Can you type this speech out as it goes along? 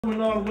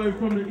Coming all the way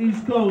from the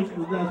East Coast,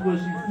 because that's where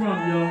she's from,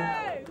 y'all.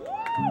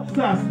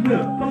 South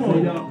Smith, come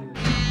on, y'all.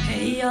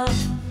 Hey, y'all.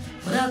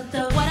 What up,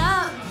 though? What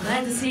up?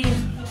 Glad to see you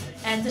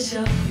at the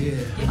show. Yeah.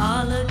 You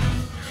all look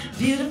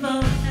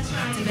beautiful. That's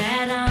right. Too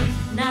bad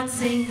I'm not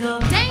single.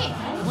 Damn!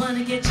 I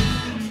wanna get you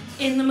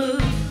in the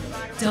mood.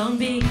 Don't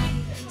be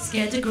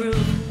scared to groove.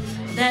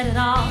 Let it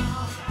all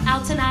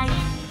out tonight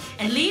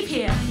and leave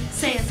here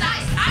saying,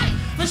 "Sai,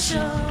 for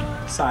sure."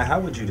 Sai,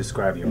 how would you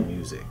describe your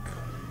music?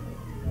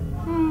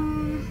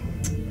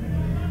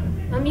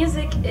 My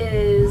music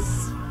is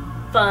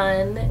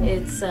fun.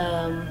 It's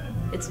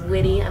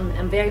witty.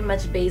 I'm very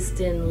much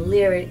based in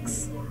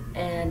lyrics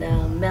and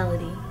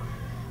melody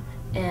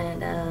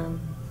and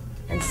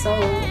soul.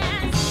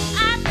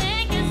 I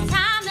think it's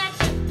time that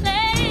you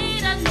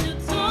played a new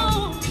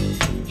tune.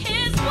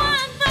 Here's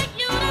one for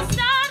you to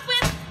start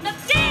with. Now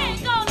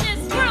dig on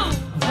this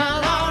groove.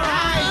 Well, alright.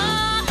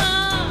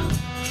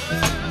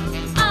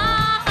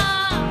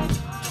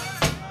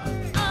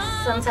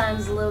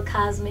 Sometimes a little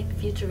cosmic,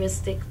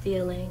 futuristic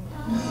feeling.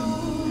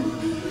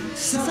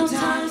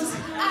 Sometimes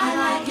I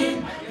like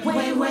it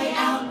way, way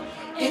out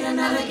in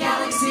another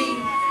galaxy.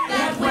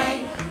 That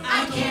way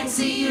I can't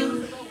see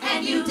you,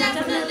 and you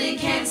definitely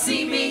can't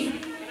see me.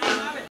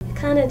 It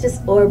kind of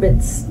just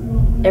orbits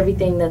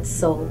everything that's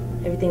soul,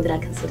 everything that I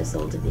consider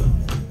soul to be.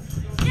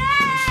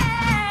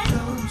 Yeah!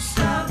 Don't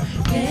stop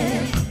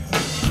it.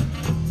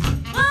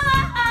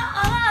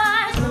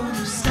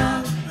 Don't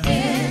stop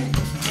it.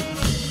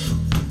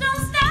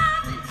 Don't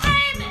stop it,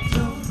 baby.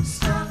 Don't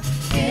stop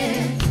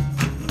it.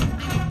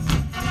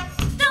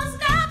 Don't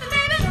stop it,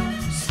 baby.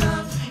 Don't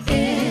stop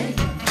it.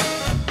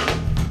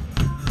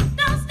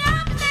 Don't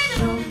stop it, baby.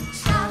 Don't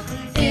stop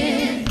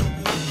it.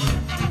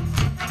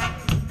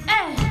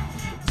 Hey.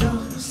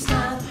 Don't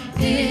stop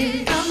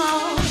it. Come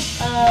on.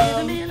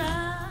 Give me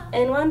love.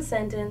 In one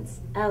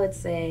sentence, I would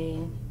say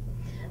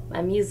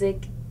my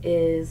music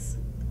is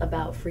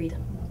about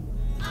freedom.